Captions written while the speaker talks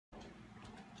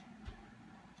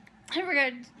Hey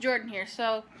guys, Jordan here.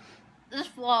 So this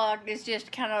vlog is just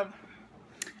kind of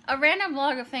a random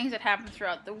vlog of things that happen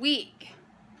throughout the week.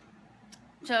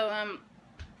 So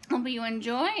hope you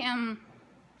enjoy.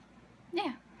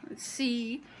 Yeah, let's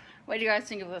see what do you guys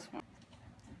think of this one.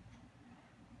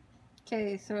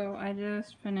 Okay, so I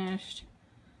just finished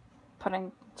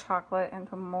putting chocolate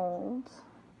into molds.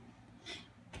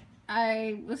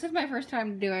 This is my first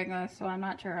time doing this, so I'm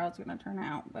not sure how it's going to turn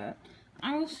out, but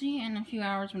I will see in a few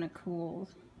hours when it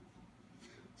cools.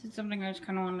 This is something I just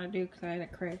kind of wanted to do because I had a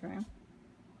craving.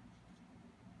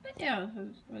 But yeah,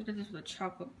 I did this with a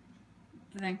chocolate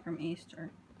thing from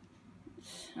Easter.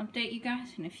 Update you guys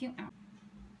in a few hours.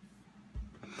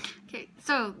 Okay,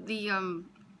 so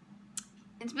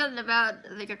it's been about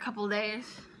like a couple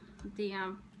days. The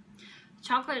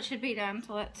chocolate should be done,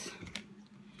 so let's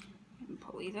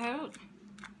pull these out.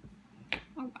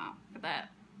 Oh wow, look at that.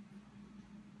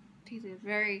 These are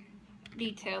very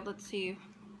detailed. Let's see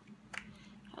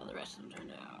how the rest of them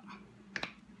turned out.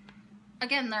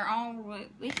 Again, they're all, I've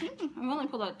only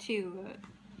pulled out two, but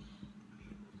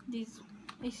they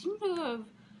seem to have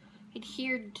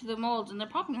adhered to the molds, and they're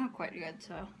probably not quite good,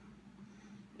 so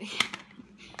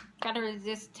gotta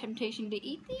resist temptation to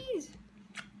eat these.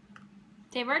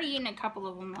 They've already eaten a couple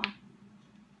of them though.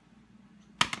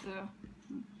 So,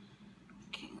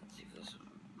 okay, let's see if this one.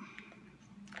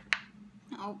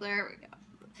 Oh, there we go.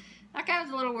 That guy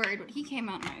was a little worried, but he came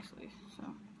out nicely. So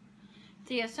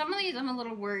yeah, some of these I'm a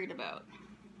little worried about,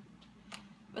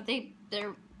 but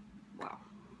they're wow,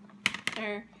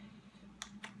 they're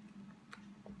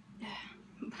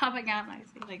popping out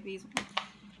nicely like these ones.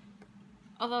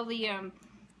 Although the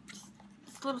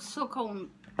this little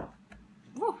silicone,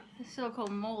 the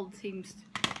silicone mold seems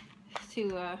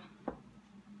to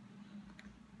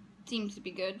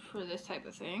be good for this type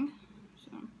of thing.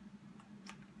 So.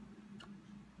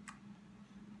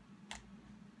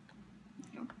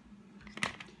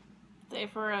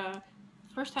 For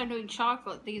first time doing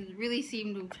chocolate, these really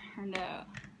seem to have turned out.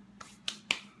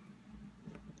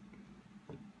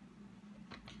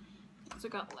 Also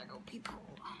got Lego people.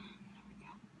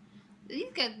 There we go.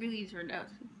 These guys really turned out.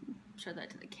 Show that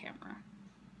to the camera.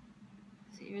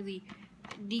 See, really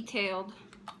detailed.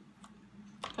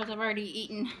 Because I've already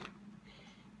eaten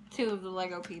two of the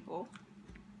Lego people.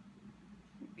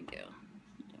 There we go.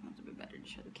 That's a bit better to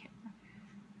show the camera.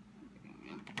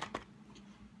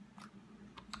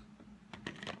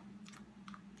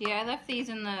 Yeah, I left these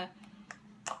in the...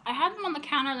 I had them on the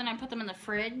counter, then I put them in the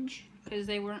fridge because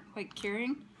they weren't quite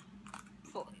curing.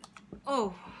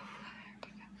 Oh,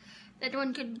 that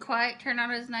one couldn't quite turn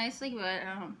out as nicely, but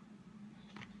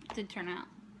it did turn out.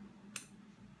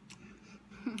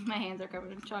 My hands are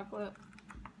covered in chocolate.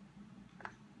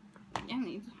 Yeah,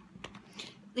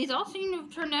 these all seem to have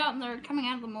turned out, and they're coming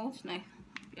out of the molds now.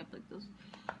 Yep, like those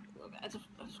little guys.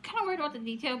 I was kind of worried about the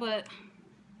detail, but.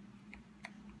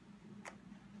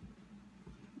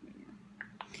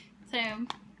 So, I'm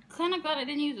kind of glad I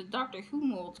didn't use the Doctor Who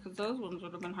molds, because those ones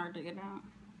would have been hard to get out.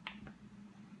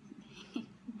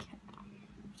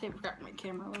 I forgot where my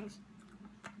camera was.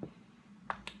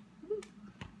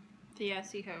 So yeah,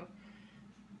 see how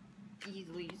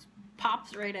easily just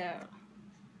pops right out.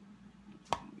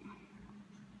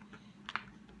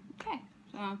 Okay,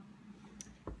 so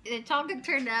the chocolate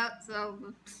turned out, so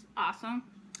it's awesome.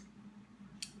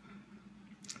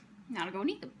 Now to go and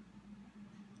eat them.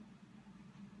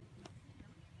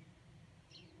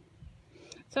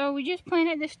 So we just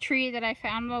planted this tree that I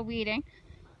found while weeding,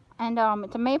 and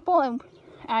it's a maple, and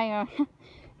I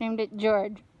named it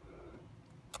George.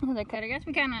 I guess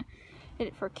we kind of did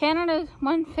it for Canada's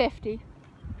 150.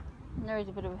 And there is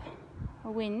a bit of a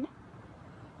wind.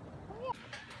 Yeah.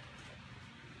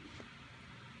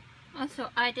 Also,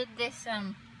 I did this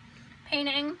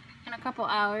painting in a couple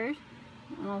hours.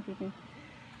 I don't know if you can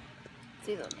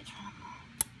see the image.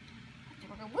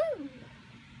 Woo!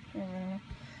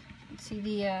 See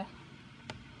the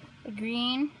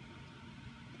green,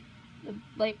 the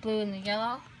light blue, and the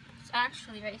yellow. It's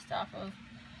actually based off of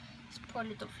this poor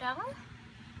little flower.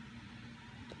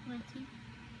 Let's see.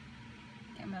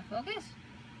 Camera focus.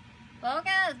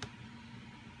 Focus!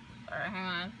 Alright, hang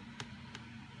on.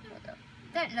 There we go.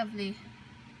 That lovely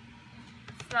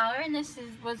flower, and this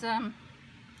was an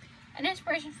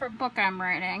inspiration for a book I'm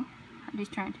writing. I'm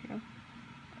just trying to,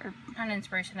 or an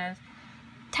inspiration as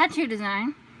tattoo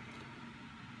design.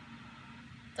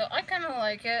 So I kind of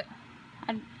like it.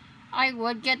 I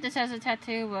would get this as a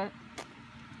tattoo, but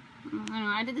I don't know,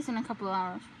 I did this in a couple of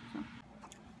hours.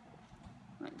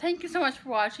 So. Thank you so much for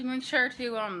watching. Make sure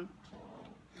to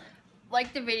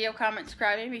like the video, comment,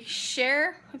 subscribe, maybe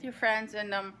share with your friends,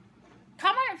 and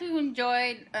comment if you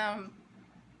enjoyed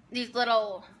these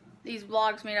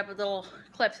vlogs made up of little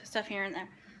clips and stuff here and there.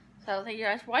 So thank you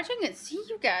guys for watching, and see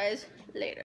you guys later.